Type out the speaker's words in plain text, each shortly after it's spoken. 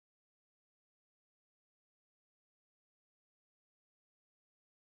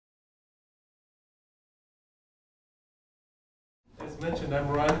As mentioned, I'm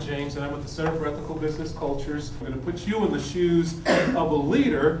Ron James, and I'm with the Center for Ethical Business Cultures. I'm going to put you in the shoes of a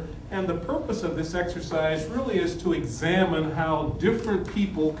leader, and the purpose of this exercise really is to examine how different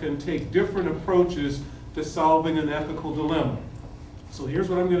people can take different approaches to solving an ethical dilemma. So here's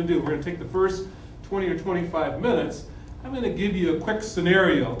what I'm going to do. We're going to take the first 20 or 25 minutes. I'm going to give you a quick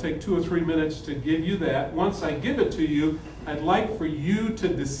scenario. I'll take 2 or 3 minutes to give you that. Once I give it to you, I'd like for you to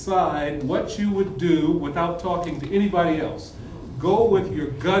decide what you would do without talking to anybody else. Go with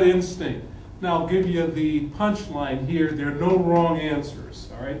your gut instinct. Now I'll give you the punchline here. There are no wrong answers.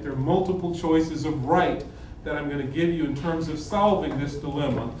 All right? There are multiple choices of right that I'm going to give you in terms of solving this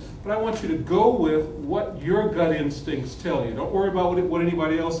dilemma. But I want you to go with what your gut instincts tell you. Don't worry about what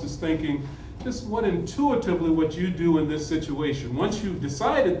anybody else is thinking. Just intuitively what you do in this situation. Once you've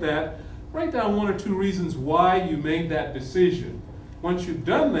decided that, write down 1 or 2 reasons why you made that decision. Once you've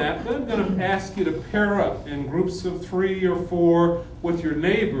done that, then I'm going to ask you to pair up in groups of 3 or 4 with your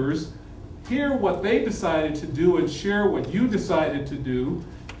neighbors, hear what they decided to do and share what you decided to do,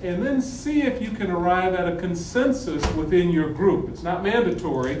 and then see if you can arrive at a consensus within your group. It's not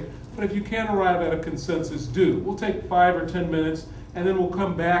mandatory, but if you can arrive at a consensus, do. We'll take 5 or 10 minutes, and then we'll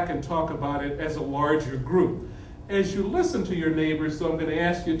come back and talk about it as a larger group. As you listen to your neighbors, so I'm going to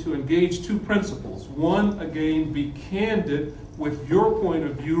ask you to engage 2 principles. One, again, be candid with your point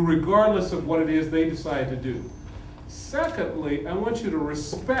of view, regardless of what it is they decide to do. Secondly, I want you to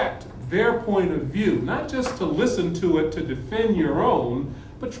respect their point of view, not just to listen to it to defend your own,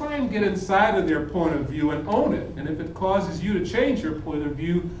 but try and get inside of their point of view and own it. And if it causes you to change your point of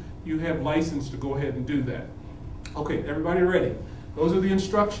view, you have license to go ahead and do that. Okay, everybody ready? Those are the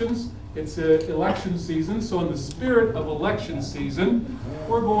instructions. It's election season, so in the spirit of election season,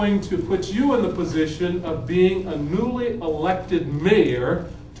 we're going to put you in the position of being a newly elected mayor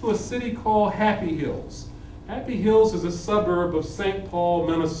to a city called Happy Hills. Happy Hills is a suburb of St. Paul,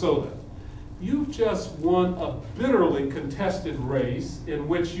 Minnesota. You've just won a bitterly contested race in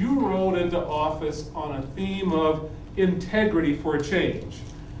which you rode into office on a theme of integrity for a change.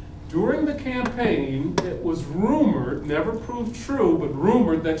 During the campaign, it was rumored, never proved true, but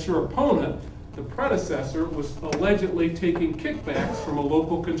rumored that your opponent, the predecessor, was allegedly taking kickbacks from a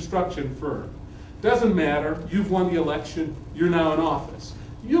local construction firm. Doesn't matter, you've won the election, you're now in office.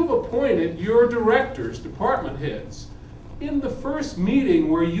 You've appointed your directors, department heads. In the first meeting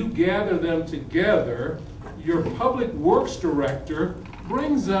where you gather them together, your public works director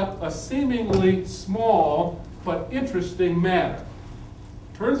brings up a seemingly small but interesting matter.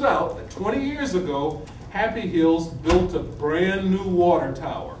 Turns out that 20 years ago, Happy Hills built a brand new water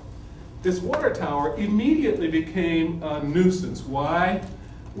tower. This water tower immediately became a nuisance. Why?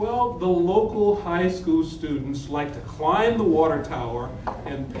 Well, the local high school students like to climb the water tower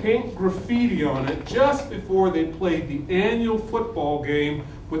and paint graffiti on it just before they played the annual football game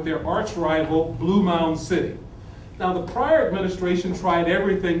with their arch rival, Blue Mound City. Now, the prior administration tried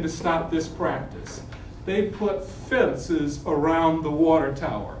everything to stop this practice. They put fences around the water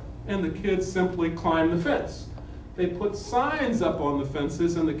tower, and the kids simply climbed the fence. They put signs up on the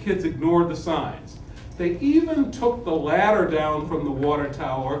fences, and the kids ignored the signs. They even took the ladder down from the water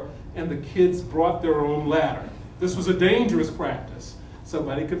tower, and the kids brought their own ladder. This was a dangerous practice.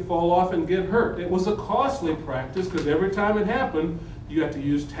 Somebody could fall off and get hurt. It was a costly practice because every time it happened, you had to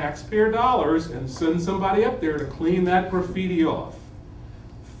use taxpayer dollars and send somebody up there to clean that graffiti off.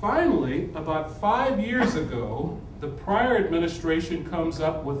 Finally, about 5 years ago, the prior administration comes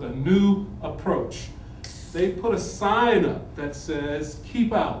up with a new approach. They put a sign up that says,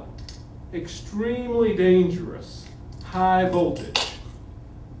 "Keep out, extremely dangerous, high voltage."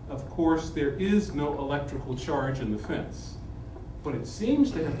 Of course, there is no electrical charge in the fence. But it seems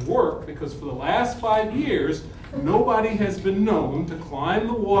to have worked because for the last 5 years, nobody has been known to climb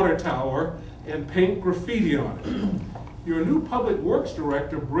the water tower and paint graffiti on it. Your new public works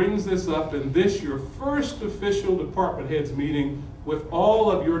director brings this up in this, your first official department heads meeting with all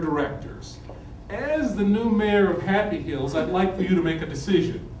of your directors. As the new mayor of Happy Hills, I'd like for you to make a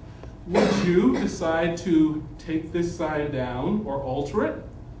decision. Would you decide to take this sign down or alter it?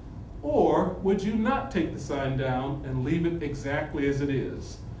 Or would you not take the sign down and leave it exactly as it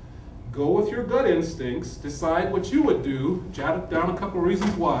is? Go with your gut instincts, decide what you would do, jot down a couple of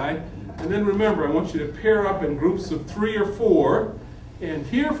reasons why, and then remember, I want you to pair up in groups of 3 or 4 and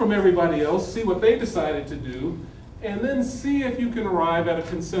hear from everybody else, see what they decided to do, and then see if you can arrive at a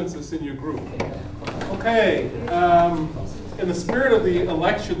consensus in your group. Okay, in the spirit of the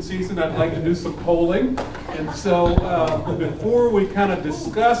election season, I'd like to do some polling. And so before we kind of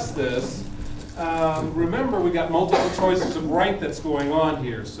discuss this, remember we got multiple choices of right that's going on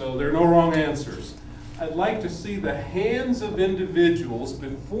here, so there are no wrong answers. I'd like to see the hands of individuals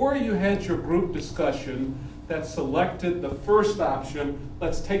before you had your group discussion that selected the first option,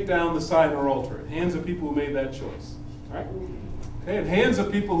 let's take down the sign or alter it. Hands of people who made that choice. All right? Okay, and hands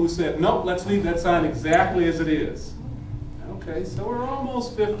of people who said, nope, let's leave that sign exactly as it is. Okay, so we're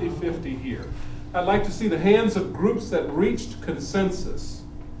almost 50-50 here. I'd like to see the hands of groups that reached consensus.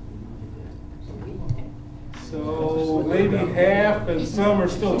 So maybe half and some are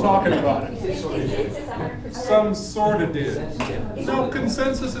still talking about it. Some sort of did. So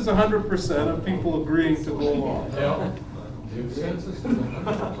consensus is 100% of people agreeing to go along.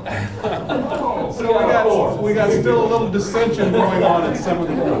 So we got still a little dissension going on in some of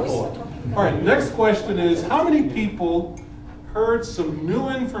the groups. All right, next question is, how many people heard some new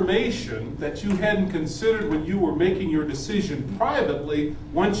information that you hadn't considered when you were making your decision privately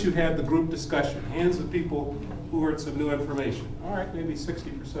once you had the group discussion? Hands of people who heard some new information. All right, maybe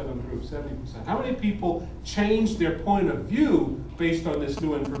 60% of the group, 70%. How many people changed their point of view based on this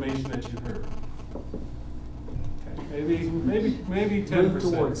new information that you heard? Okay, maybe 10%. Move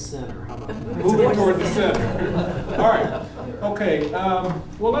towards center. How about Moving toward the center. All right. Okay.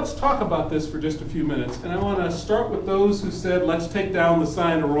 Well, let's talk about this for just a few minutes. And I want to start with those who said, let's take down the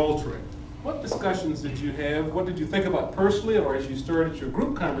sign or alter it. What discussions did you have? What did you think about personally, or as you started your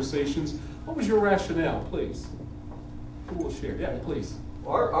group conversations? What was your rationale, please? Who will share? Yeah, please.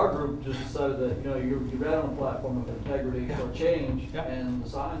 Our group just decided that, you know, you read on a platform of integrity for change, and the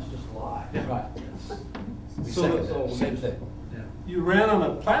sign's just a lie. Yeah. Right. Same thing. You ran on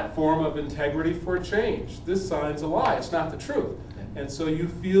a platform of integrity for a change. This sign's a lie. It's not the truth. And so you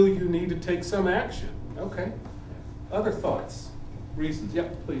feel you need to take some action. Okay. Other thoughts? Reasons?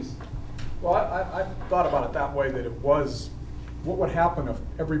 Yep, please. Well, I thought about it that way, that it was, what would happen if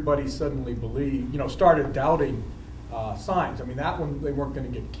everybody suddenly believed, started doubting signs? I mean, that one, they weren't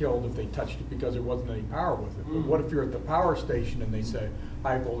going to get killed if they touched it because there wasn't any power with it. But what if you're at the power station and they say,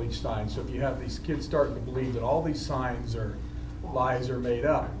 high voltage signs? So if you have these kids starting to believe that all these signs are lies are made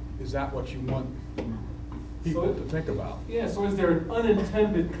up, is that what you want people to think about? Yeah, so is there an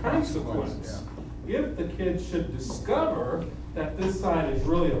unintended consequence? If the kids should discover that this sign is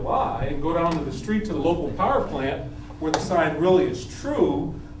really a lie and go down to the street to the local power plant where the sign really is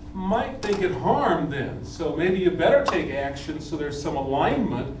true, might they get harmed then? So maybe you better take action so there's some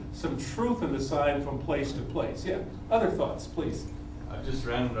alignment, some truth in the sign from place to place. Yeah, other thoughts, please. I just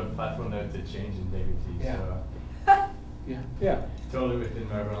ran on a platform that did change integrity, Yeah. Totally within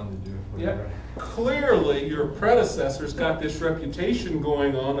my realm to do whatever. Yeah. Clearly, your predecessors got this reputation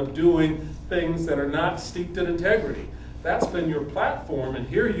going on of doing things that are not steeped in integrity. That's been your platform, and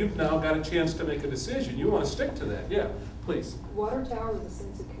here you've now got a chance to make a decision. You want to stick to that. Yeah, please. Water tower was a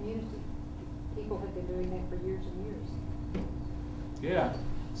sense of community. People have been doing that for years and years. Yeah.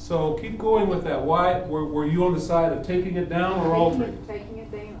 So keep going with that. Why were you on the side of taking it down or altering it? Taking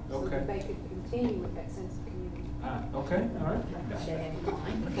it down, so that they could continue with that sense of community. Okay, all right.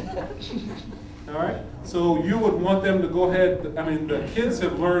 All right, so you would want them to go ahead, I mean, the kids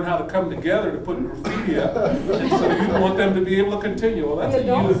have learned how to come together to put graffiti up, and so you'd want them to be able to continue. Well, that's the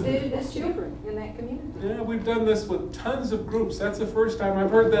adults did as children in that community. Yeah, we've done this with tons of groups. That's the first time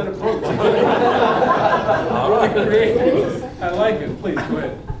I've heard that approach. Really creative. I like it. Please, go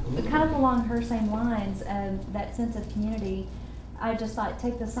ahead. Kind of along her same lines of that sense of community, I just thought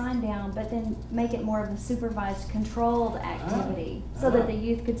take the sign down, but then make it more of a supervised, controlled activity so that the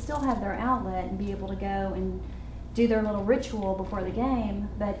youth could still have their outlet and be able to go and do their little ritual before the game,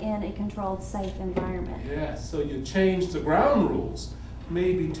 but in a controlled, safe environment. Yeah, so you change the ground rules.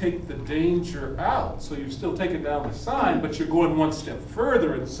 Maybe take the danger out. So you're still taking down the sign, but you're going one step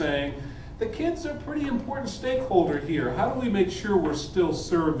further and saying, the kids are a pretty important stakeholder here. How do we make sure we're still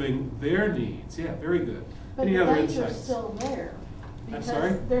serving their needs? Yeah, very good. But Any the other danger's insights? still there. I'm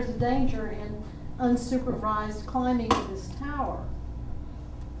sorry? Because there's a danger in unsupervised climbing of this tower.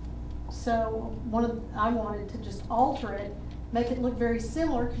 So I wanted to just alter it, make it look very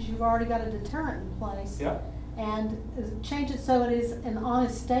similar, because you've already got a deterrent in place. Yep. And change it so it is an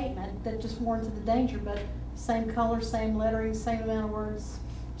honest statement that just warns of the danger, but same color, same lettering, same amount of words,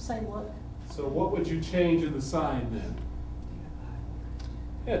 same look. So what would you change in the sign then?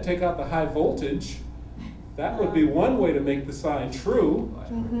 Yeah, take out the high voltage. That would be one way to make the sign true,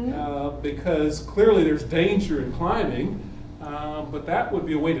 because clearly there's danger in climbing, but that would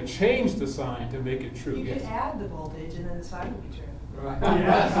be a way to change the sign to make it true. You could add the voltage and then the sign would be true. Right.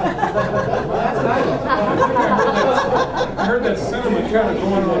 Yes. I heard that sentiment kind of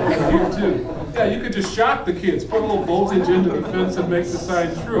going on here too. Yeah, you could just shock the kids, put a little voltage into the fence and make the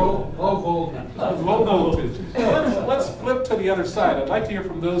sign true. Low voltage. Low voltage. Let's flip to the other side. I'd like to hear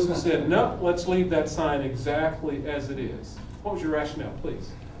from those who said, no, let's leave that sign exactly as it is. What was your rationale,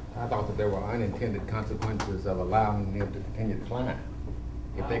 please? I thought that there were unintended consequences of allowing them to continue to climb.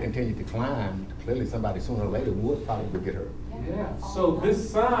 If they continue to climb, clearly somebody sooner or later would probably get hurt. Yeah, so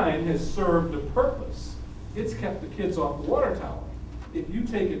this sign has served a purpose. It's kept the kids off the water tower. If you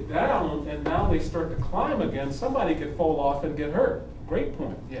take it down and now they start to climb again, somebody could fall off and get hurt. Great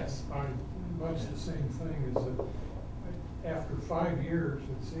point, yes. Much the same thing is that after 5 years,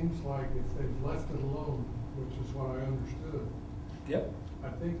 it seems like if they've left it alone, which is what I understood. Yep. I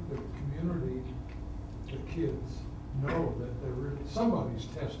think the community, the kids, know that somebody's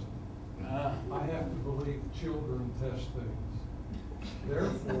testing. I have to believe children test things.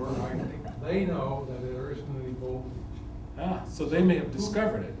 Therefore, I think they know that there isn't any voltage. So they may have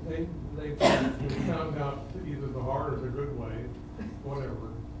discovered it. They found out either the hard or the good way,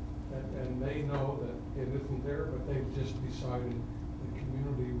 whatever, and they know that it isn't there, but they've just decided the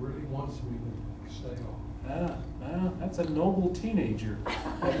community really wants me to stay on. That's a noble teenager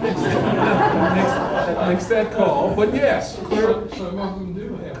that makes that call. But yes, Some of them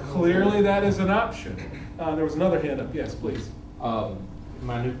do have. clearly that is an option. There was another hand up. Yes, please.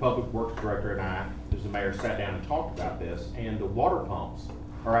 My new public works director and I, as the mayor, sat down and talked about this, and the water pumps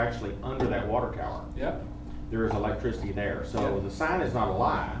are actually under that water tower. Yep. There is electricity there, so Yep. the sign is not a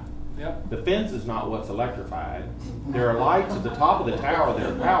lie. Yep. The fence is not what's electrified. There are lights at the top of the tower that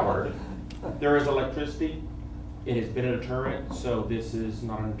are powered. There is electricity. It has been a deterrent, so this is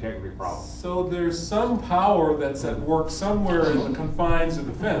not an integrity problem. So there's some power that's at work somewhere in the confines of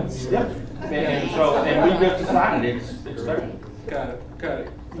the fence. Yep. And we just decided it's there. Got it.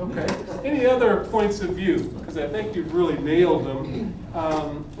 Okay. Any other points of view? Because I think you've really nailed them.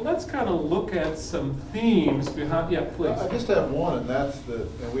 Let's kind of look at some themes behind. Yeah, please. I just have one, and that's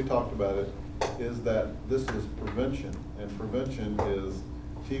and we talked about it, is that this is prevention, and prevention is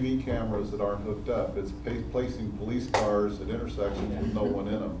TV cameras that aren't hooked up. It's placing police cars at intersections with no one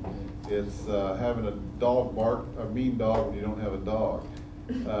in them. It's having a dog bark, a mean dog when you don't have a dog.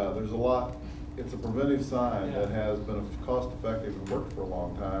 There's a lot. It's a preventive sign that has been cost-effective and worked for a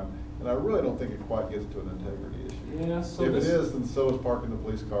long time, and I really don't think it quite gets to an integrity issue. Yeah, so if it is, then so is parking the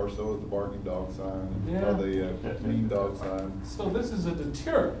police car, so is the barking dog sign, or the mean dog sign. So this is a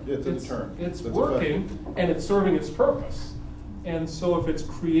deterrent. It's a deterrent. It's working, and it's serving its purpose. And so if it's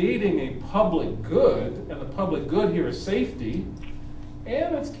creating a public good, and the public good here is safety,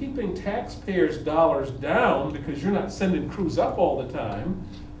 and it's keeping taxpayers' dollars down because you're not sending crews up all the time,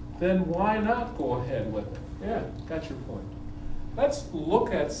 then why not go ahead with it? Yeah, got your point. Let's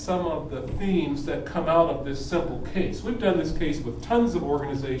look at some of the themes that come out of this simple case. We've done this case with tons of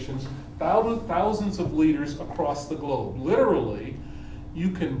organizations, thousands of leaders across the globe. Literally, you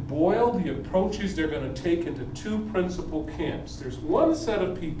can boil the approaches they're going to take into two principal camps. There's one set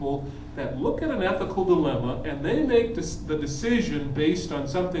of people that look at an ethical dilemma and they make the decision based on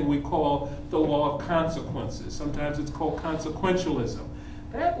something we call the law of consequences. Sometimes it's called consequentialism.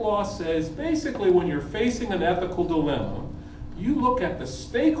 That law says basically when you're facing an ethical dilemma, you look at the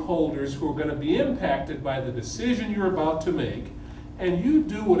stakeholders who are going to be impacted by the decision you're about to make, and you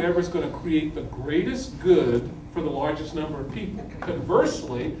do whatever's going to create the greatest good for the largest number of people.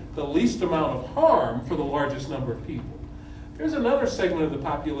 Conversely, the least amount of harm for the largest number of people. There's another segment of the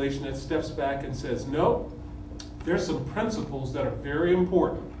population that steps back and says, no, there's some principles that are very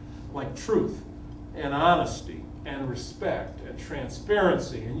important, like truth and honesty and respect and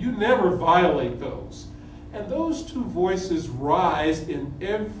transparency, and you never violate those. And those two voices rise in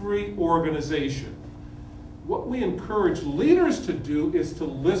every organization. What we encourage leaders to do is to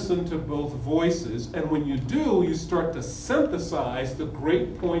listen to both voices, and when you do, you start to synthesize the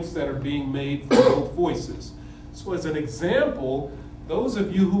great points that are being made from both voices. So as an example, those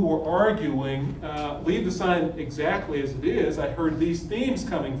of you who were arguing, leave the sign exactly as it is, I heard these themes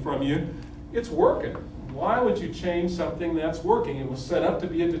coming from you, it's working. Why would you change something that's working? It was set up to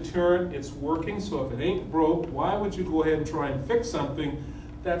be a deterrent, it's working, so if it ain't broke, why would you go ahead and try and fix something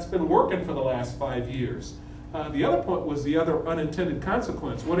that's been working for the last 5 years? The other point was the other unintended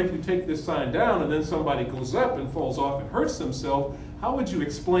consequence. What if you take this sign down and then somebody goes up and falls off and hurts themselves? How would you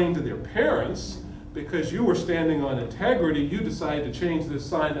explain to their parents, because you were standing on integrity, you decided to change this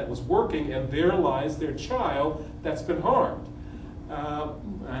sign that was working, and there lies their child that's been harmed?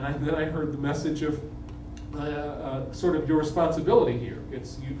 And then I heard the message of sort of your responsibility here.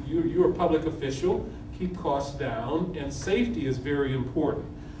 It's you're a public official, keep costs down, and safety is very important.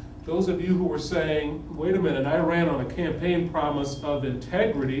 those of you who were saying, wait a minute, I ran on a campaign promise of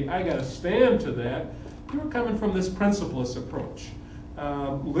integrity, I got to stand to that, you were coming from this principleless approach.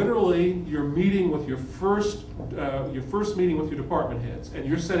 Literally, you're meeting with your first meeting with your department heads, and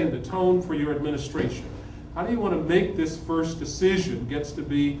you're setting the tone for your administration. How do you want to make this first decision? Gets to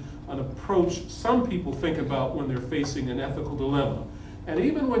be an approach some people think about when they're facing an ethical dilemma. And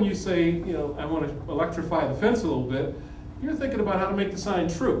even when you say, you know, I want to electrify the fence a little bit, you're thinking about how to make the sign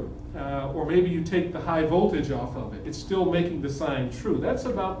true. Or maybe you take the high voltage off of it. It's still making the sign true. That's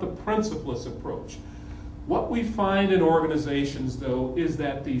about the principleless approach. What we find in organizations, though, is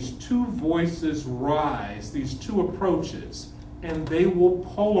that these two voices rise, these two approaches, and they will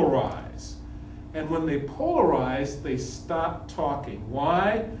polarize. And when they polarize, they stop talking.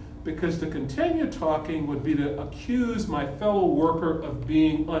 Why? Because to continue talking would be to accuse my fellow worker of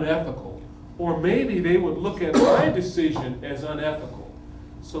being unethical. Or maybe they would look at my decision as unethical.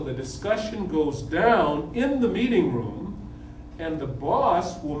 So the discussion goes down in the meeting room, and the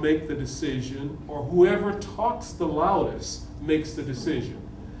boss will make the decision, or whoever talks the loudest makes the decision.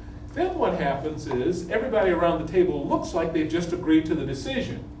 Then what happens is everybody around the table looks like they've just agreed to the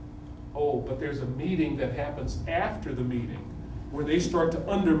decision. Oh, but there's a meeting that happens after the meeting where they start to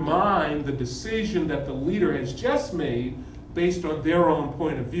undermine the decision that the leader has just made based on their own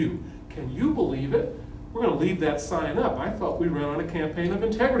point of view. Can you believe it? We're going to leave that sign up. I thought we ran on a campaign of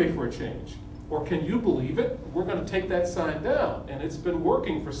integrity for a change. Or can you believe it? We're going to take that sign down, and it's been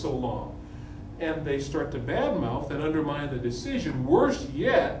working for so long. And they start to badmouth and undermine the decision. Worse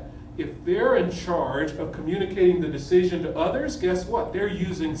yet, if they're in charge of communicating the decision to others, guess what? They're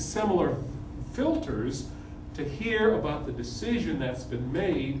using similar filters to hear about the decision that's been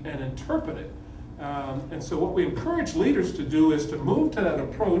made and interpret it. And so what we encourage leaders to do is to move to that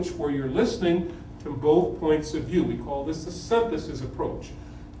approach where you're listening to both points of view. We call this the synthesis approach.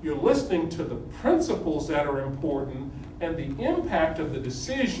 You're listening to the principles that are important and the impact of the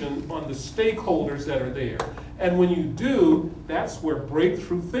decision on the stakeholders that are there. And when you do, that's where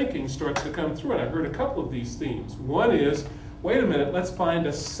breakthrough thinking starts to come through. And I heard a couple of these themes. One is, wait a minute, let's find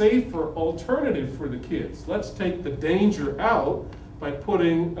a safer alternative for the kids. Let's take the danger out by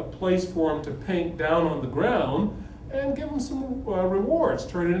putting a place for them to paint down on the ground and give them some rewards.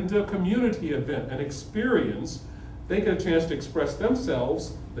 Turn it into a community event, an experience. They get a chance to express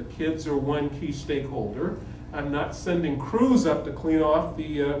themselves. The kids are one key stakeholder. I'm not sending crews up to clean off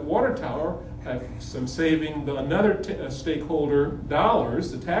the water tower. I'm saving another stakeholder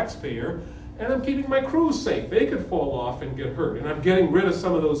dollars, the taxpayer, and I'm keeping my crews safe. They could fall off and get hurt, and I'm getting rid of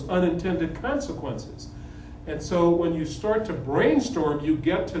some of those unintended consequences. And so when you start to brainstorm, you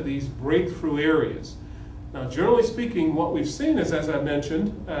get to these breakthrough areas. Now, generally speaking, what we've seen is, as I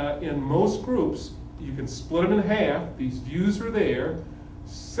mentioned, in most groups, you can split them in half. These views are there.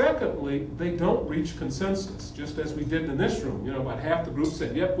 Secondly, they don't reach consensus, just as we did in this room. You know, about half the group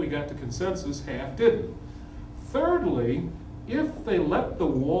said, yep, we got to consensus, half didn't. Thirdly, if they let the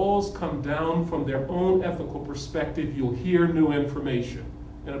walls come down from their own ethical perspective, you'll hear new information.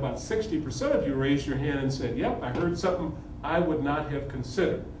 And about 60% of you raised your hand and said, yep, I heard something I would not have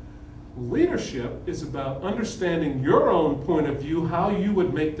considered. Leadership is about understanding your own point of view, how you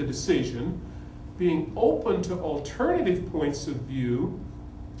would make the decision, being open to alternative points of view.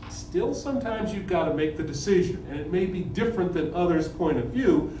 Still, sometimes you've got to make the decision, and it may be different than others' point of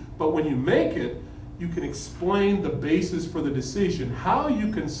view, but when you make it, you can explain the basis for the decision, how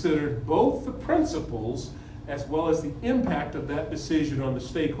you considered both the principles as well as the impact of that decision on the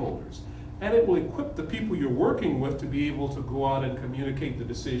stakeholders. And it will equip the people you're working with to be able to go out and communicate the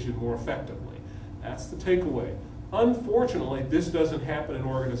decision more effectively. That's the takeaway. Unfortunately, this doesn't happen in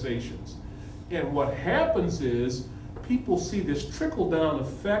organizations. And what happens is people see this trickle-down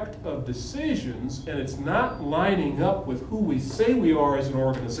effect of decisions, and it's not lining up with who we say we are as an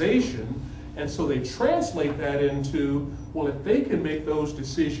organization, and so they translate that into, well, if they can make those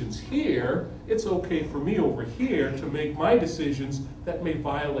decisions here, it's okay for me over here to make my decisions that may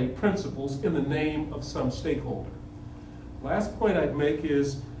violate principles in the name of some stakeholder. Last point I'd make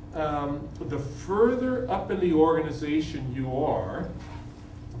is the further up in the organization you are,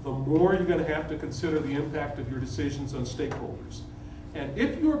 the more you're going to have to consider the impact of your decisions on stakeholders. And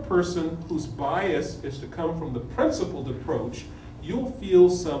if you're a person whose bias is to come from the principled approach, you'll feel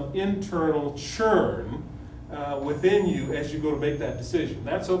some internal churn within you as you go to make that decision.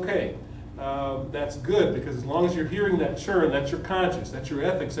 That's okay. That's good, because as long as you're hearing that churn, that's your conscience, that's your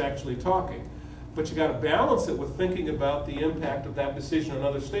ethics actually talking. But you got to balance it with thinking about the impact of that decision on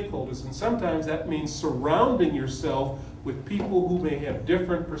other stakeholders. And sometimes that means surrounding yourself with people who may have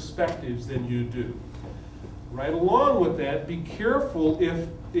different perspectives than you do. Right along with that, be careful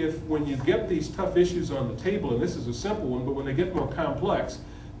if when you get these tough issues on the table, and this is a simple one, but when they get more complex,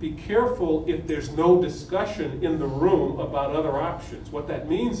 be careful if there's no discussion in the room about other options. What that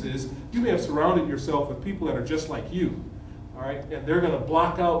means is you may have surrounded yourself with people that are just like you, all right, and they're going to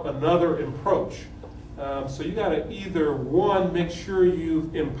block out another approach. So you got to either, one, make sure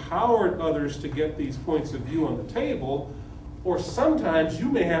you've empowered others to get these points of view on the table, or sometimes you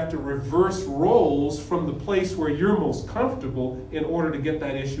may have to reverse roles from the place where you're most comfortable in order to get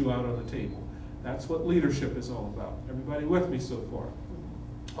that issue out on the table. That's what leadership is all about. Everybody with me so far?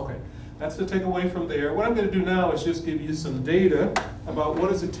 Okay, that's the takeaway from there. What I'm going to do now is just give you some data about what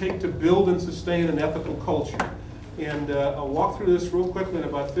does it take to build and sustain an ethical culture. And I'll walk through this real quickly in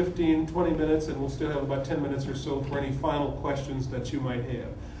about 15, 20 minutes, and we'll still have about 10 minutes or so for any final questions that you might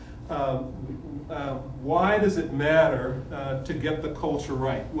have. Why does it matter to get the culture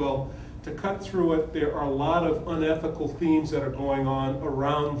right? Well, to cut through it, there are a lot of unethical themes that are going on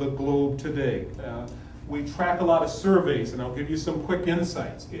around the globe today. We track a lot of surveys, and I'll give you some quick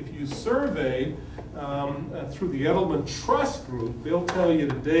insights. If you survey through the Edelman Trust Group, they'll tell you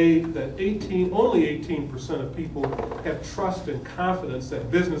today that only 18% of people have trust and confidence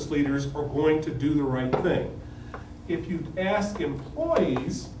that business leaders are going to do the right thing. If you ask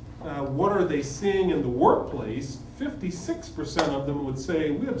employees, what are they seeing in the workplace, 56% of them would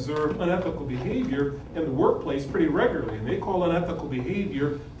say we observe unethical behavior in the workplace pretty regularly, and they call unethical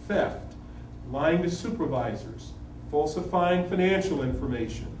behavior theft, lying to supervisors, falsifying financial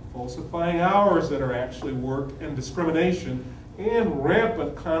information, falsifying hours that are actually worked, and discrimination, and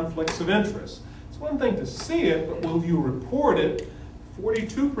rampant conflicts of interest. It's one thing to see it, but will you report it?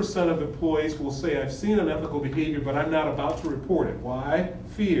 42% of employees will say, I've seen unethical behavior, but I'm not about to report it. Why?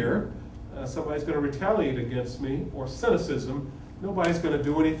 Fear. Somebody's going to retaliate against me, or cynicism. Nobody's going to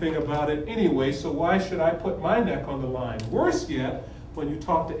do anything about it anyway, so why should I put my neck on the line? Worse yet, when you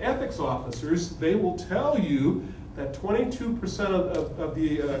talk to ethics officers, they will tell you that 22% of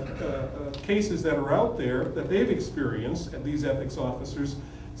the cases that are out there that they've experienced, and these ethics officers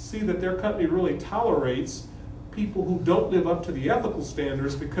see that their company really tolerates people who don't live up to the ethical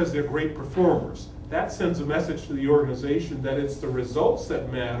standards because they're great performers. That sends a message to the organization that it's the results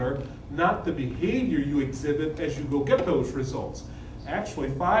that matter, not the behavior you exhibit as you go get those results. Actually,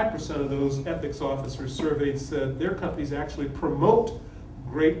 5% of those ethics officers surveyed said their companies actually promote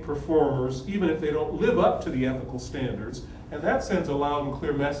great performers even if they don't live up to the ethical standards, and that sends a loud and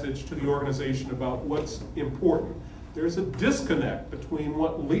clear message to the organization about what's important. There's a disconnect between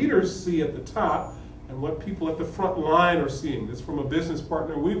what leaders see at the top and what people at the front line are seeing. This is from a business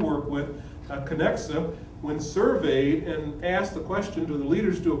partner we work with, Connexa. When surveyed and asked the question, do the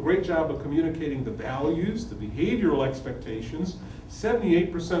leaders do a great job of communicating the values, the behavioral expectations,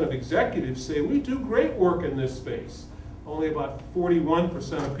 78% of executives say we do great work in this space. Only about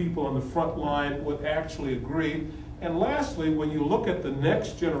 41% of people on the front line would actually agree. And lastly, when you look at the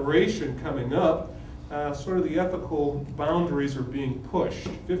next generation coming up, sort of the ethical boundaries are being pushed.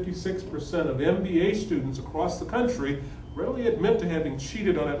 56% of MBA students across the country readily admit to having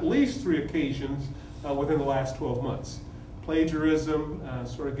cheated on at least 3 occasions within the last 12 months. Plagiarism,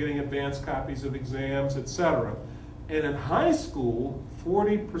 sort of getting advanced copies of exams, etc. And in high school,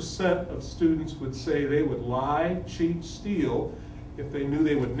 40% of students would say they would lie, cheat, steal if they knew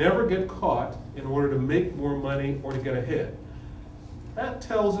they would never get caught in order to make more money or to get ahead. That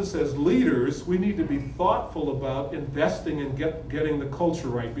tells us as leaders we need to be thoughtful about investing in getting the culture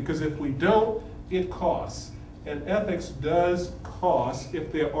right, because if we don't, it costs. And ethics does cost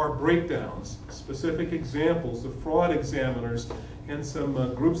if there are breakdowns. Specific examples, the fraud examiners and some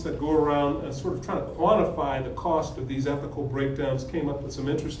groups that go around sort of trying to quantify the cost of these ethical breakdowns came up with some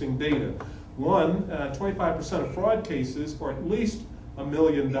interesting data. One, 25% of fraud cases are at least $1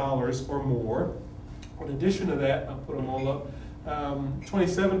 million or more. In addition to that, I'll put them all up,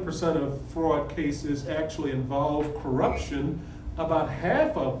 27% of fraud cases actually involve corruption. About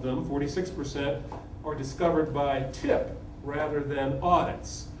half of them, 46%, are discovered by tip rather than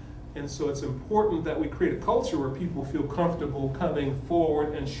audits. And so it's important that we create a culture where people feel comfortable coming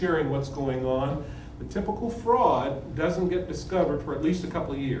forward and sharing what's going on. The typical fraud doesn't get discovered for at least a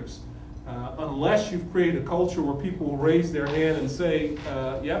couple of years. Unless you've created a culture where people will raise their hand and say,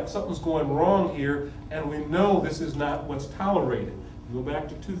 yep, something's going wrong here, and we know this is not what's tolerated. You go back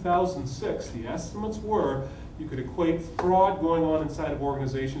to 2006, the estimates were you could equate fraud going on inside of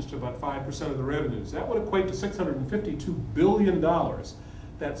organizations to about 5% of the revenues. That would equate to $652 billion.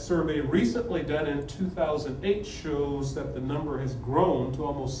 That survey recently done in 2008 shows that the number has grown to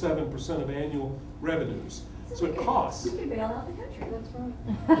almost 7% of annual revenues. So it costs. We can bail out the country, that's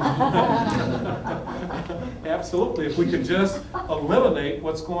right. absolutely. If we could just eliminate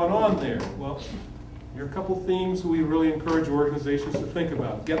what's going on there. Well, here are a couple themes we really encourage organizations to think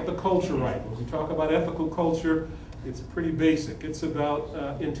about. Get the culture right. When we talk about ethical culture, it's pretty basic. It's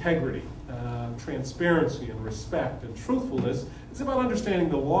about integrity, transparency, and respect, and truthfulness. It's about understanding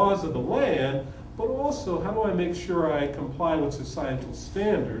the laws of the land, but also how do I make sure I comply with societal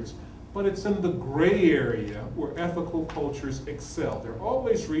standards. But it's in the gray area where ethical cultures excel. They're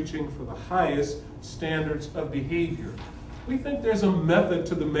always reaching for the highest standards of behavior. We think there's a method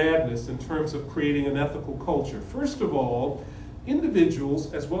to the madness in terms of creating an ethical culture. First of all,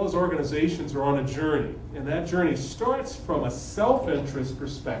 individuals as well as organizations are on a journey, and that journey starts from a self-interest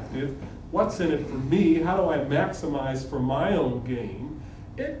perspective. What's in it for me? How do I maximize for my own gain?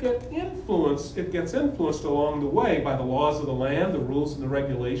 It gets influenced along the way by the laws of the land, the rules and the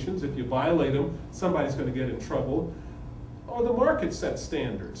regulations. If you violate them, somebody's going to get in trouble. Or the market sets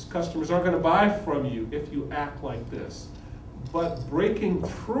standards. Customers aren't going to buy from you if you act like this. But breaking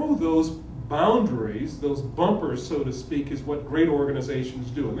through those boundaries, those bumpers, so to speak, is what great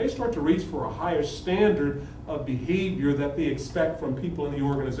organizations do. And they start to reach for a higher standard of behavior that they expect from people in the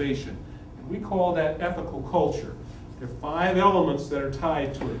organization. And we call that ethical culture. There are 5 elements that are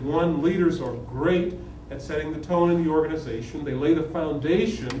tied to it. 1, leaders are great at setting the tone in the organization. They lay the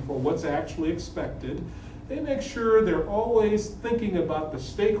foundation for what's actually expected. They make sure they're always thinking about the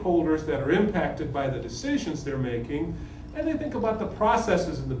stakeholders that are impacted by the decisions they're making. And they think about the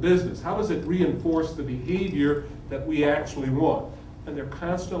processes in the business. How does it reinforce the behavior that we actually want? And they're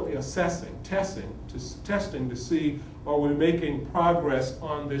constantly assessing, testing to see, are we making progress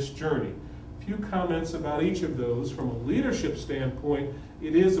on this journey? A few comments about each of those. From a leadership standpoint,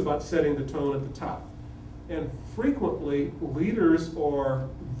 it is about setting the tone at the top. And frequently, leaders are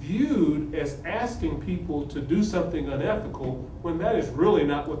viewed as asking people to do something unethical when that is really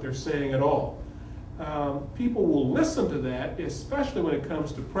not what they're saying at all. People will listen to that, especially when it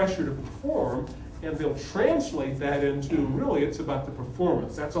comes to pressure to perform, and they'll translate that into, really, it's about the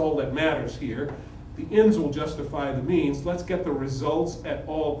performance. That's all that matters here. The ends will justify the means. Let's get the results at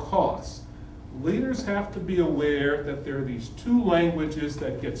all costs. Leaders have to be aware that there are these 2 languages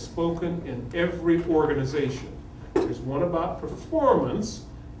that get spoken in every organization. There's one about performance.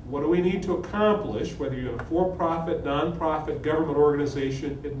 What do we need to accomplish? Whether you're a for-profit, non-profit, government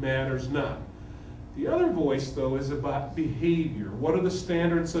organization, it matters not. The other voice, though, is about behavior. What are the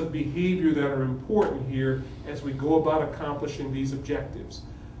standards of behavior that are important here as we go about accomplishing these objectives?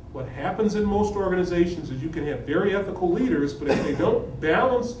 What happens in most organizations is you can have very ethical leaders, but if they don't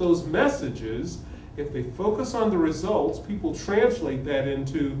balance those messages, if they focus on the results, people translate that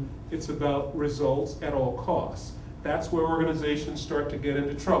into it's about results at all costs. That's where organizations start to get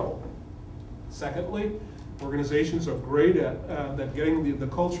into trouble. Secondly, organizations are great at getting the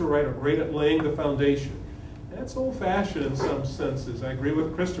culture right, are great at laying the foundation. That's old-fashioned in some senses. I agree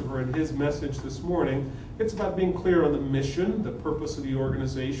with Christopher in his message this morning. It's about being clear on the mission, the purpose of the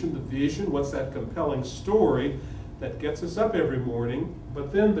organization, the vision, what's that compelling story that gets us up every morning.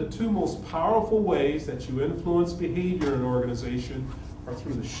 But then the 2 most powerful ways that you influence behavior in an organization are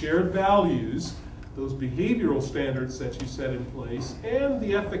through the shared values, those behavioral standards that you set in place, and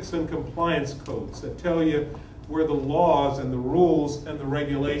the ethics and compliance codes that tell you where the laws and the rules and the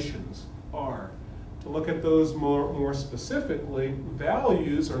regulations are. To look at those more specifically,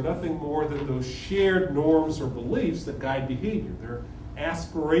 values are nothing more than those shared norms or beliefs that guide behavior. They're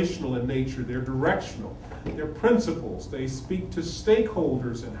aspirational in nature, they're directional, they're principles, they speak to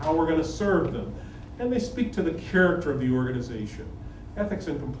stakeholders and how we're going to serve them, and they speak to the character of the organization. Ethics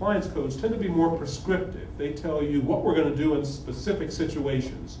and compliance codes tend to be more prescriptive. They tell you what we're going to do in specific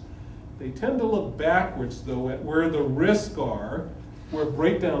situations. They tend to look backwards, though, at where the risks are, where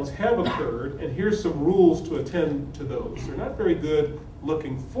breakdowns have occurred, and here's some rules to attend to those. They're not very good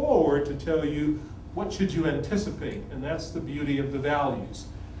looking forward to tell you what should you anticipate, and that's the beauty of the values.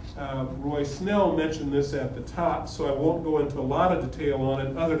 Roy Snell mentioned this at the top, so I won't go into a lot of detail on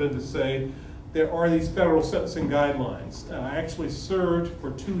it other than to say there are these federal sentencing guidelines. I actually served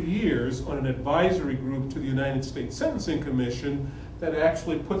for 2 years on an advisory group to the United States Sentencing Commission that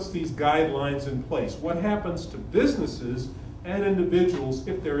actually puts these guidelines in place. What happens to businesses and individuals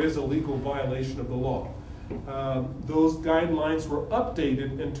if there is a legal violation of the law? Those guidelines were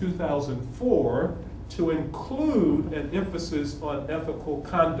updated in 2004 to include an emphasis on ethical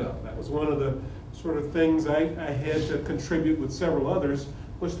conduct. That was one of the sort of things I had to contribute with several others,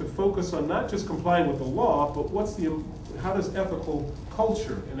 was to focus on not just complying with the law, but how does ethical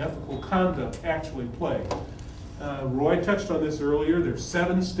culture and ethical conduct actually play? Roy touched on this earlier. There's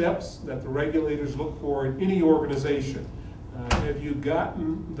 7 steps that the regulators look for in any organization. Have you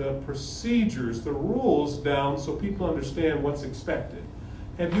gotten the procedures, the rules down so people understand what's expected?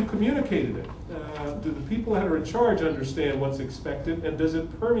 Have you communicated it? Do the people that are in charge understand what's expected, and does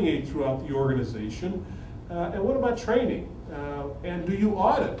it permeate throughout the organization? And what about training? And do you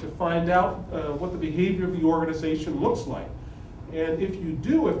audit to find out what the behavior of the organization looks like? And if you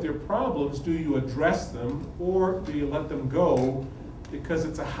do, if there are problems, do you address them, or do you let them go because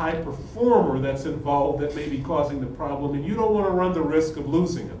it's a high performer that's involved that may be causing the problem, and you don't want to run the risk of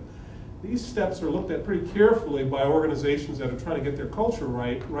losing them? These steps are looked at pretty carefully by organizations that are trying to get their culture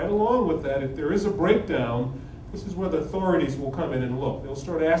right. Right along with that, if there is a breakdown, this is where the authorities will come in and look. They'll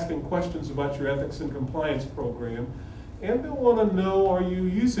start asking questions about your ethics and compliance program, and they'll want to know, are you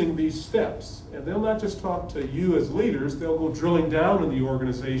using these steps? And they'll not just talk to you as leaders, they'll go drilling down in the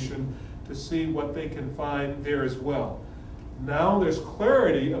organization to see what they can find there as well. Now there's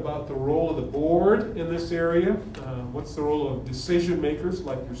clarity about the role of the board in this area. What's the role of decision makers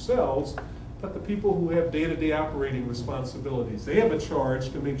like yourselves, but the people who have day-to-day operating responsibilities. They have a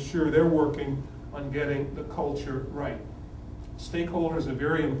charge to make sure they're working on getting the culture right. Stakeholders are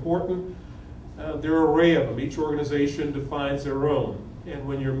very important. There are an array of them. Each organization defines their own. And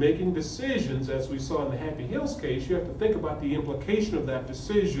when you're making decisions, as we saw in the Happy Hills case, you have to think about the implication of that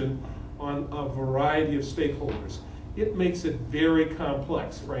decision on a variety of stakeholders. It makes it very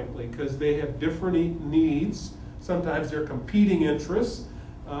complex, frankly, because they have different needs. Sometimes they're competing interests,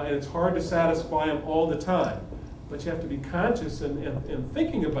 and it's hard to satisfy them all the time. But you have to be conscious and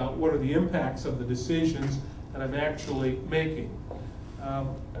thinking about what are the impacts of the decisions that I'm actually making.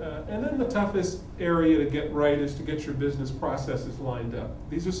 And then the toughest area to get right is to get your business processes lined up.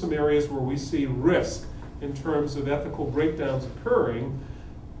 These are some areas where we see risk in terms of ethical breakdowns occurring,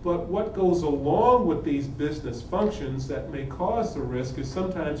 but what goes along with these business functions that may cause the risk is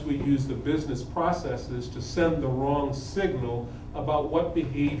sometimes we use the business processes to send the wrong signal about what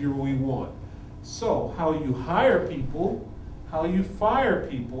behavior we want. So how you hire people, how you fire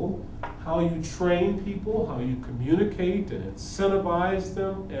people, how you train people, how you communicate and incentivize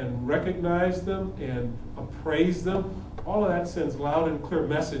them and recognize them and appraise them, all of that sends loud and clear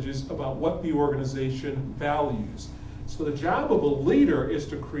messages about what the organization values. So the job of a leader is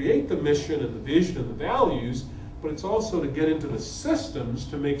to create the mission and the vision and the values, but it's also to get into the systems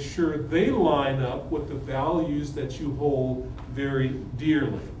to make sure they line up with the values that you hold very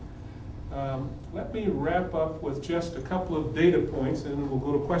dearly. Let me wrap up with just a couple of data points, and then we'll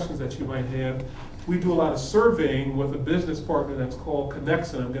go to questions that you might have. We do a lot of surveying with a business partner that's called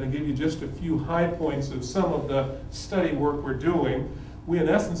Connexa. I'm going to give you just a few high points of some of the study work we're doing. We, in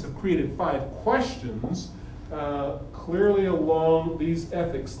essence, have created 5 questions clearly along these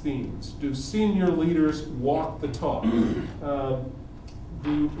ethics themes. Do senior leaders walk the talk?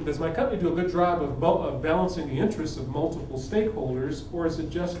 Does my company do a good job of balancing the interests of multiple stakeholders, or is it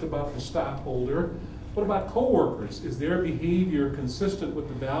just about the stockholder? What about coworkers? Is their behavior consistent with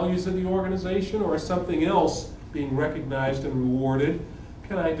the values of the organization, or is something else being recognized and rewarded?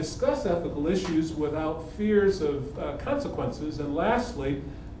 Can I discuss ethical issues without fears of consequences? And lastly,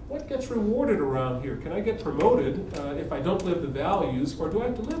 what gets rewarded around here? Can I get promoted if I don't live the values, or do I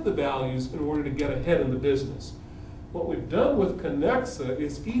have to live the values in order to get ahead in the business? What we've done with Connexa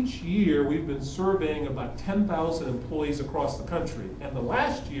is each year we've been surveying about 10,000 employees across the country. And the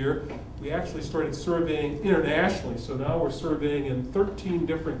last year, we actually started surveying internationally. So now we're surveying in 13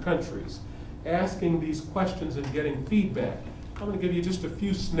 different countries, asking these questions and getting feedback. I'm going to give you just a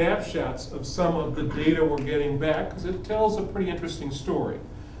few snapshots of some of the data we're getting back, because it tells a pretty interesting story.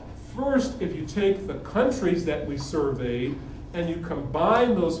 First, if you take the countries that we surveyed, and you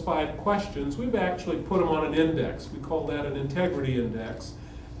combine those 5 questions, we've actually put them on an index. We call that an integrity index.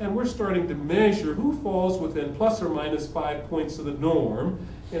 And we're starting to measure who falls within plus or minus 5 points of the norm.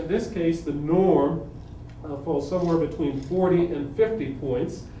 In this case, the norm falls somewhere between 40 and 50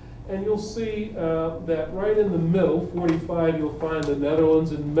 points. And you'll see that right in the middle, 45, you'll find the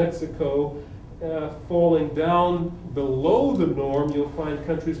Netherlands and Mexico. Falling down below the norm, you'll find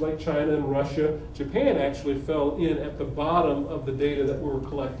countries like China and Russia. Japan actually fell in at the bottom of the data that we were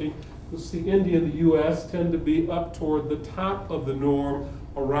collecting. You'll see India and the US tend to be up toward the top of the norm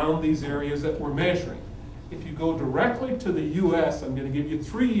around these areas that we're measuring. If you go directly to the US, I'm going to give you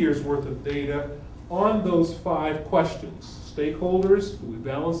 3 years worth of data on those 5 questions. Stakeholders, do we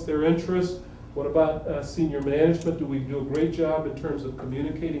balance their interests? What about senior management? Do we do a great job in terms of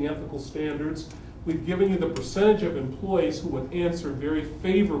communicating ethical standards? We've given you the percentage of employees who would answer very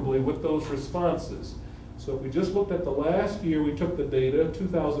favorably with those responses. So if we just looked at the last year, we took the data,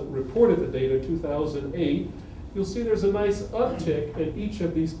 reported the data, 2008, you'll see there's a nice uptick in each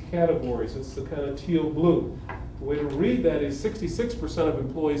of these categories. It's the kind of teal blue. The way to read that is 66% of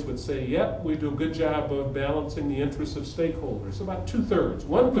employees would say, yep, we do a good job of balancing the interests of stakeholders. About 2/3.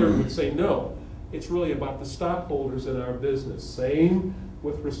 1/3 would say no. It's really about the stockholders in our business. Same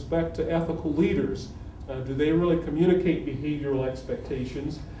with respect to ethical leaders. Do they really communicate behavioral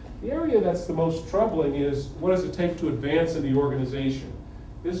expectations? The area that's the most troubling is what does it take to advance in the organization?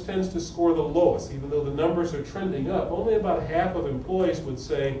 This tends to score the lowest, even though the numbers are trending up. Only about half of employees would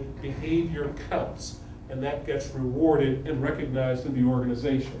say behavior counts, and that gets rewarded and recognized in the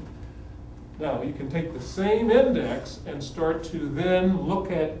organization. Now, you can take the same index and start to then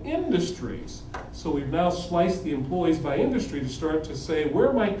look at industries. So we've now sliced the employees by industry to start to say,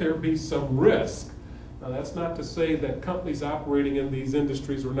 where might there be some risk? Now, that's not to say that companies operating in these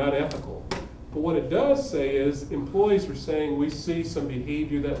industries are not ethical. But what it does say is employees are saying we see some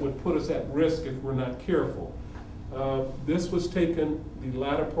behavior that would put us at risk if we're not careful. This was taken the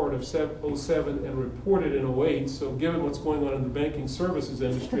latter part of 07 and reported in 08, so given what's going on in the banking services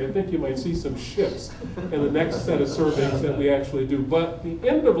industry, I think you might see some shifts in the next set of surveys that we actually do. But the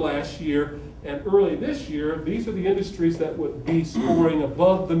end of last year and early this year, these are the industries that would be scoring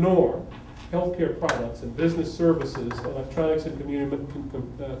above the norm. Healthcare products and business services, electronics and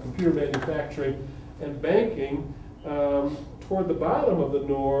computer manufacturing, and banking. Toward the bottom of the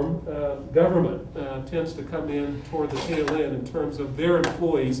norm, government tends to come in toward the tail end in terms of their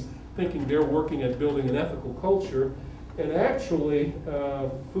employees thinking they're working at building an ethical culture. And actually,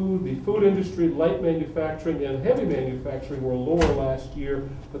 the food industry, light manufacturing, and heavy manufacturing were lower last year,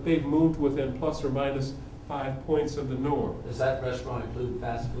 but they've moved within plus or minus 5 points of the norm. Does that restaurant include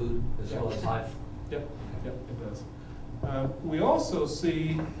fast food as well as life? Yep, it does. We also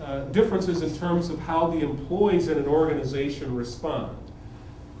see differences in terms of how the employees in an organization respond.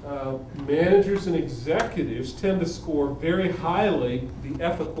 Managers and executives tend to score very highly the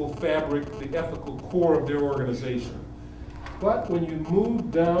ethical fabric, the ethical core of their organization. But when you move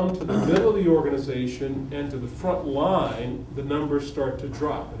down to the middle of the organization and to the front line, the numbers start to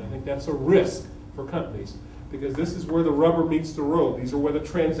drop. And I think that's a risk for companies, because this is where the rubber meets the road. These are where the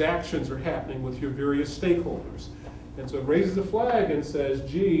transactions are happening with your various stakeholders. And so it raises a flag and says,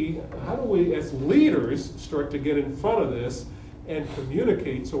 gee, how do we as leaders start to get in front of this and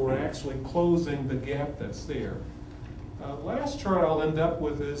communicate so we're actually closing the gap that's there? Last chart I'll end up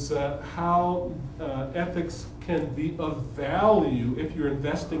with is how ethics can be of value if you're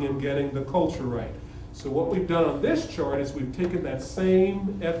investing in getting the culture right. So what we've done on this chart is we've taken that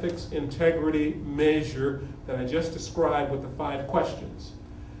same ethics integrity measure that I just described with the 5 questions.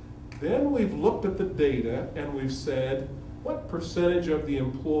 Then we've looked at the data and we've said, what percentage of the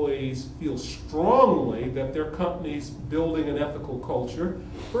employees feel strongly that their company's building an ethical culture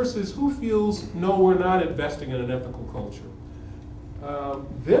versus who feels, no, we're not investing in an ethical culture.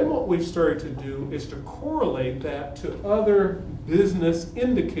 Then what we've started to do is to correlate that to other business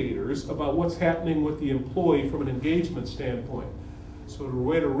indicators about what's happening with the employee from an engagement standpoint. So the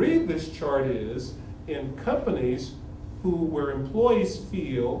way to read this chart is, in companies where employees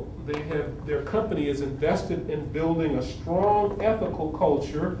feel their company is invested in building a strong ethical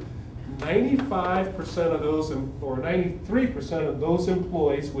culture, 95% of those, or 93% of those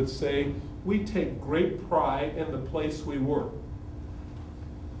employees would say, we take great pride in the place we work.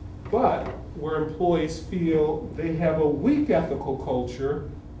 But where employees feel they have a weak ethical culture,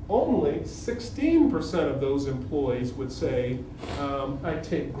 only 16% of those employees would say, I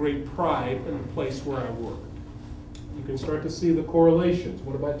take great pride in the place where I work. You can start to see the correlations.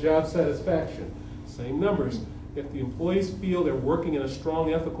 What about job satisfaction? Same numbers. If the employees feel they're working in a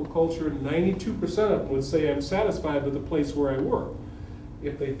strong ethical culture, 92% of them would say, I'm satisfied with the place where I work.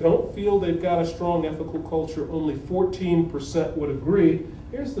 If they don't feel they've got a strong ethical culture, only 14% would agree.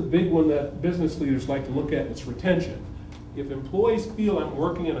 Here's the big one that business leaders like to look at, it's retention. If employees feel I'm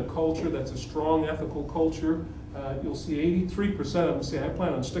working in a culture that's a strong ethical culture, you'll see 83% of them say, I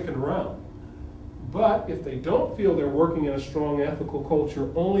plan on sticking around. But if they don't feel they're working in a strong ethical culture,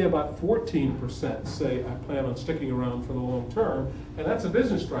 only about 14% say, I plan on sticking around for the long term, and that's a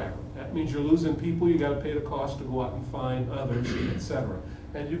business driver. That means you're losing people, you got to pay the cost to go out and find others, etc.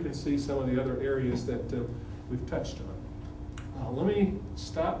 And you can see some of the other areas that we've touched on. Let me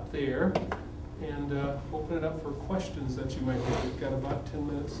stop there and open it up for questions that you might have. We've got about 10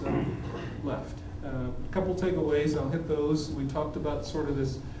 minutes left. A couple takeaways, I'll hit those. We talked about sort of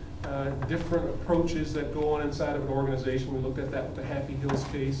this different approaches that go on inside of an organization. We looked at that with the Happy Hills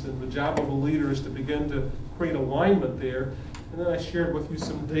case, and the job of a leader is to begin to create alignment there. And then I shared with you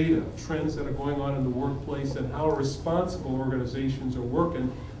some data, trends that are going on in the workplace and how responsible organizations are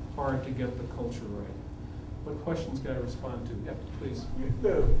working hard to get the culture right. What questions can I respond to? Yep, please.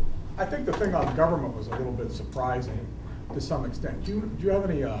 I think the thing on government was a little bit surprising to some extent. Do you have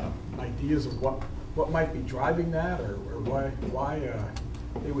any ideas of what might be driving that, or why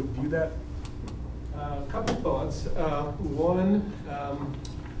they would view that? A couple thoughts. One,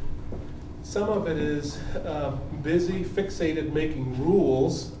 some of it is busy, fixated making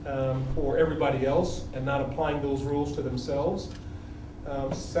rules for everybody else and not applying those rules to themselves.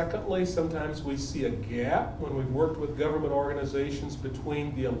 Secondly, sometimes we see a gap when we've worked with government organizations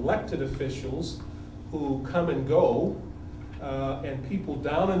between the elected officials who come and go and people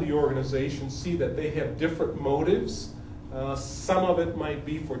down in the organization see that they have different motives. Some of it might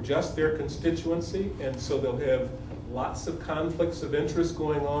be for just their constituency, and so they'll have lots of conflicts of interest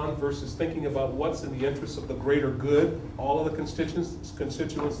going on versus thinking about what's in the interest of the greater good, all of the constituents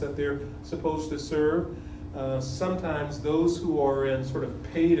that they're supposed to serve. Sometimes those who are in sort of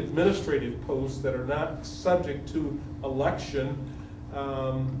paid administrative posts that are not subject to election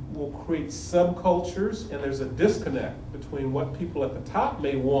will create subcultures, and there's a disconnect between what people at the top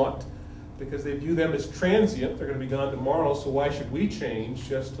may want because they view them as transient. They're going to be gone tomorrow, so why should we change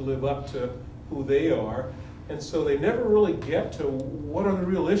just to live up to who they are? And so they never really get to what are the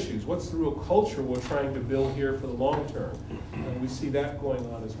real issues, what's the real culture we're trying to build here for the long term. And we see that going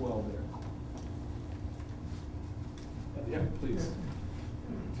on as well there. Yeah, please.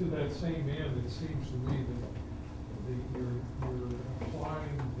 To that same end, it seems to me that you're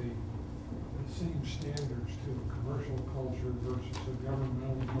applying the same standards to a commercial culture versus a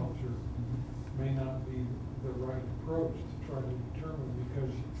governmental culture may not be the right approach to try to determine,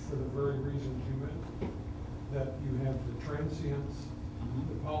 because for the very reasons you mentioned, that you have the transients,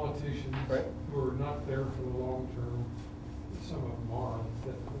 the politicians who are not there for the long term. Some of them are,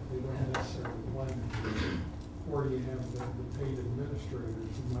 that they don't necessarily plan to. Or you have the paid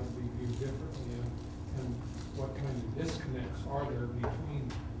administrators who might be viewed differently, and what kind of disconnects are there between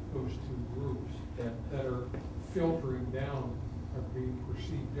those two groups that are filtering down or being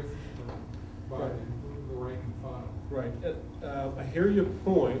perceived differently by the rank and file. Right. I hear your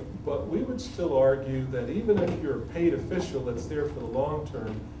point, but we would still argue that even if you're a paid official that's there for the long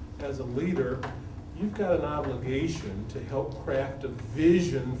term, as a leader, you've got an obligation to help craft a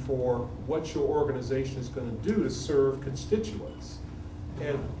vision for what your organization is going to do to serve constituents,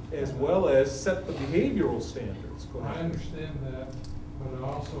 and as well as set the behavioral standards. Go ahead. I understand that, but I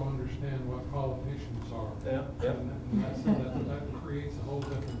also understand what politicians are. Yeah. And that creates a whole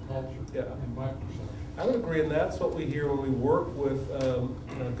different culture in my perception. I would agree, and that's what we hear when we work with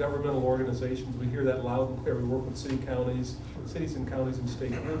governmental organizations. We hear that loud and clear. We work with cities and counties and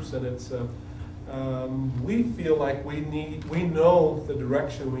state groups, and it's we feel like we know the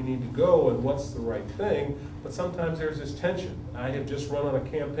direction we need to go and what's the right thing, but sometimes there's this tension. I have just run on a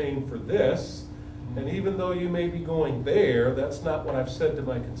campaign for this, and even though you may be going there, that's not what I've said to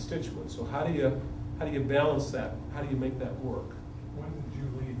my constituents. So how do you balance that? How do you make that work? When did you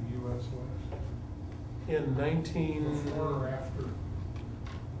leave U.S. West? In Before or after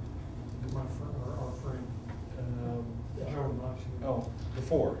our friend Joe Nachi? Oh,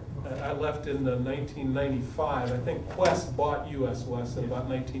 before. I left in 1995. I think Quest bought U.S. West in about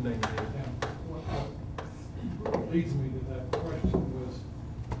 1998. What leads me to that question was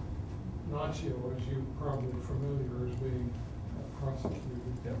Nacho, as you're probably familiar, as being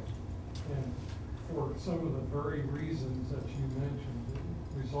prosecuted. Yep. And for some of the very reasons that you mentioned,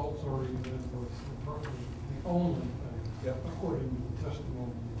 results-oriented was probably the only thing, according to the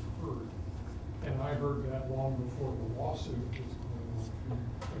testimony you've heard. And I heard that long before the lawsuit was going on,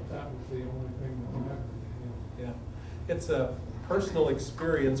 but that was the only thing that mattered to him. Yeah, it's a personal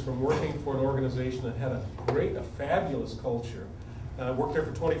experience from working for an organization that had a fabulous culture. I worked there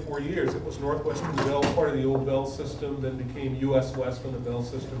for 24 years. It was Northwestern Bell, part of the old Bell system, then became U.S. West when the Bell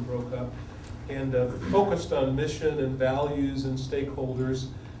system broke up, and focused on mission and values and stakeholders.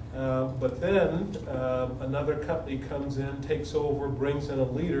 But then another company comes in, takes over, brings in a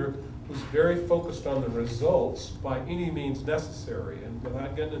leader who's very focused on the results by any means necessary. And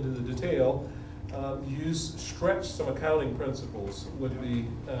without getting into the detail, stretch some accounting principles would be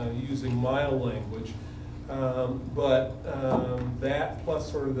using mild language. That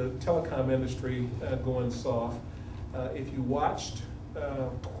plus sort of the telecom industry going soft. If you watched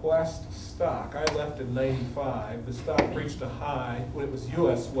Quest stock, I left in '95. The stock reached a high when it was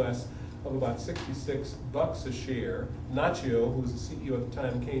U.S. West of about $66 a share. Nacho, who was the CEO at the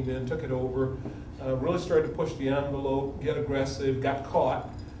time, came in, took it over, really started to push the envelope, get aggressive, got caught.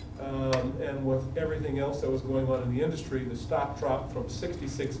 And with everything else that was going on in the industry, the stock dropped from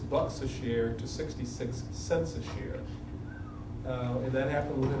 $66 a share to 66 cents a share. And that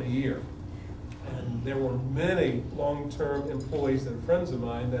happened within a year. And there were many long-term employees that are friends of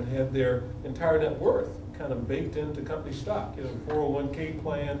mine that had their entire net worth kind of baked into company stock, 401k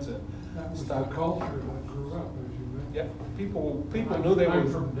plans and That was the stock. culture that grew up, as you mentioned. Yeah, people knew they were.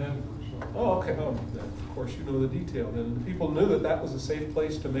 I'm from Denver, so. Oh, okay, of course you know the detail. And people knew that that was a safe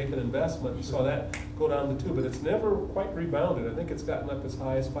place to make an investment, and saw that go down the tube, but it's never quite rebounded. I think it's gotten up as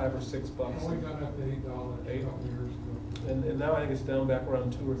high as $5 or $6. It only got up to $8 a couple years ago. And now I think it's down back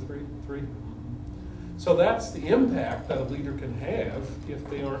around 2 or 3. So that's the impact that a leader can have if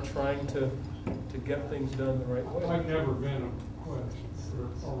they aren't trying to get things done the right way. I've never been a Quest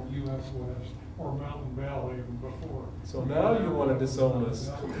or US West or Mountain Valley before. So now you want to disown us.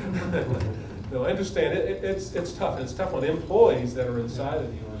 No, I understand. It's tough. It's tough on employees that are inside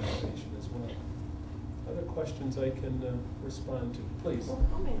of the organization as well. Other questions I can respond to, please. Well,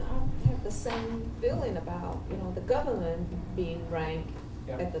 I mean, I have the same feeling about, the government being ranked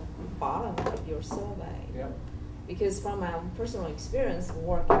at the bottom of your survey. Yep. Because from my personal experience,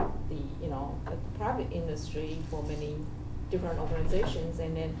 working at the private industry for many different organizations,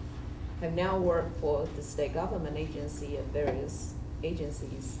 and then have now worked for the state government agency at various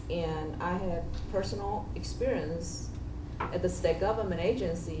agencies. And I had personal experience at the state government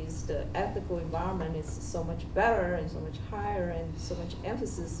agencies. The ethical environment is so much better and so much higher, and so much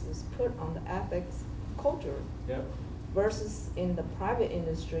emphasis was put on the ethics culture. Yep. Versus in the private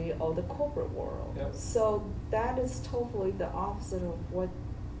industry or the corporate world. Yep. So that is totally the opposite of what,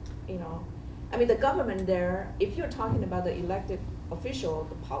 I mean, the government there, if you're talking about the elected official,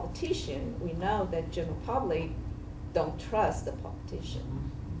 the politician, we know that general public don't trust the politician.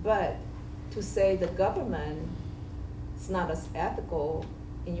 Mm-hmm. But to say the government is not as ethical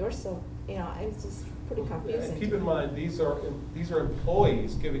in yourself, it's just pretty confusing. And keep in mind, these are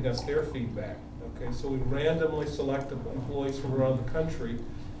employees giving us their feedback. Okay, so we randomly select employees from around the country,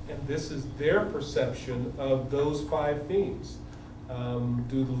 and this is their perception of those 5 themes.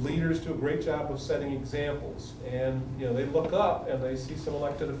 Do the leaders do a great job of setting examples? And they look up and they see some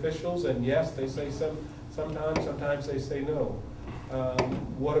elected officials, and yes, they say sometimes they say no.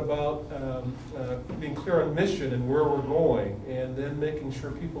 What about being clear on mission and where we're going, and then making sure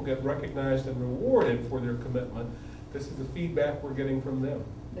people get recognized and rewarded for their commitment? This is the feedback we're getting from them.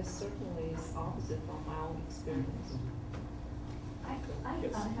 This certainly is opposite from my own experience. I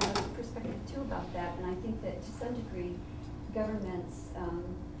Yes. have a perspective too about that, and I think that to some degree, governments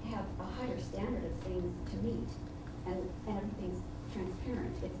have a higher standard of things to meet, and everything's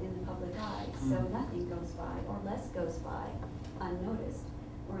transparent. It's in the public eye, so nothing goes by, or less goes by, unnoticed.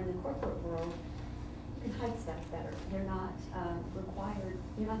 Or in the corporate world, you can hide stuff better. You're not required,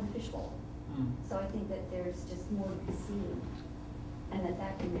 you're not in the fishbowl. So I think that there's just more to be seen, and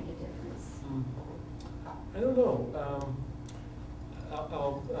that can make a difference. I don't know.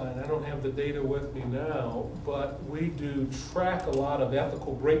 I don't have the data with me now, but we do track a lot of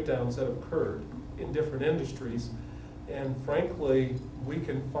ethical breakdowns that have occurred in different industries. And frankly, we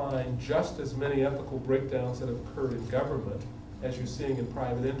can find just as many ethical breakdowns that have occurred in government as you're seeing in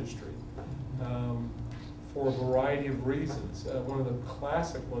private industry, for a variety of reasons. One of the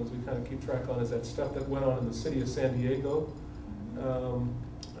classic ones we kind of keep track on is that stuff that went on in the city of San Diego.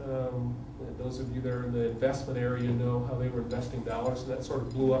 Those of you that are in the investment area know how they were investing dollars, and that sort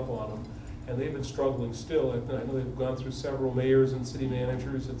of blew up on them. And they've been struggling still. I know they've gone through several mayors and city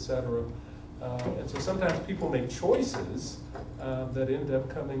managers, et cetera. And so sometimes people make choices that end up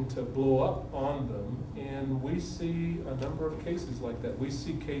coming to blow up on them. And we see a number of cases like that. We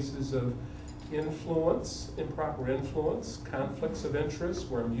see cases of influence, improper influence, conflicts of interest,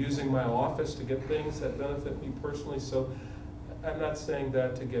 where I'm using my office to get things that benefit me personally. So I'm not saying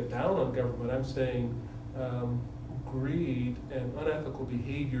that to get down on government. I'm saying greed and unethical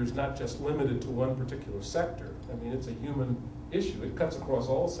behavior is not just limited to one particular sector. I mean, it's a human issue. It cuts across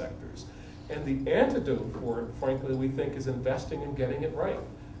all sectors. And the antidote for it, frankly, we think is investing in getting it right.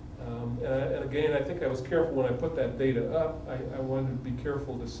 And again, I think I was careful when I put that data up. I wanted to be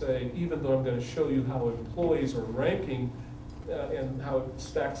careful to say, even though I'm going to show you how employees are ranking and how it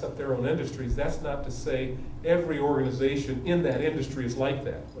stacks up their own industries, that's not to say every organization in that industry is like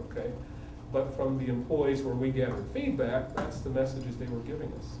that, okay? But from the employees where we gathered feedback, that's the messages they were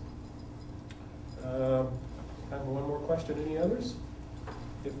giving us. I have one more question. Any others?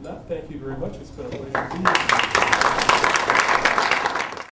 If not, thank you very much. It's been a pleasure to be here.